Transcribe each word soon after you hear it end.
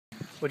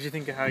What do you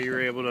think of how you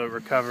were able to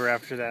recover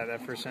after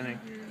that first inning?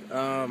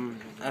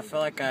 I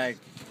felt like I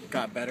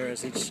got better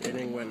as each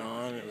inning went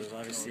on. It was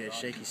obviously a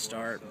shaky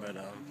start, but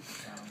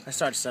I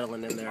started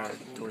settling in there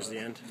towards the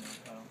end.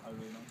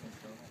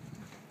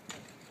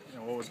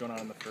 What was going on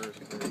in the first?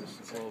 Was there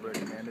just a little bit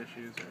of command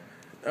issues?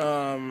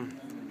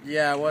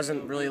 Yeah, I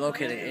wasn't really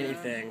locating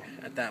anything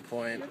at that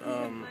point.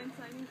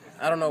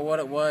 I don't know what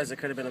it was. It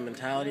could have been a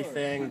mentality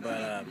thing,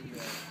 but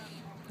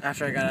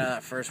after I got out of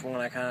that first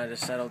one, I kind of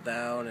just settled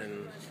down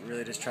and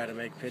really just tried to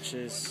make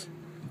pitches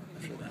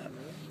after that.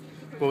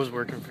 What was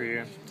working for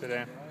you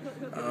today?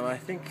 I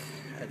think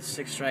I had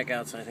 6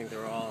 strikeouts, and I think they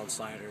were all on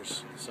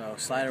sliders. So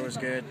slider was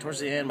good. Towards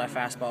the end, my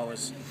fastball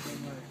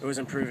was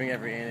improving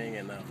every inning,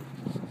 and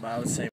I would say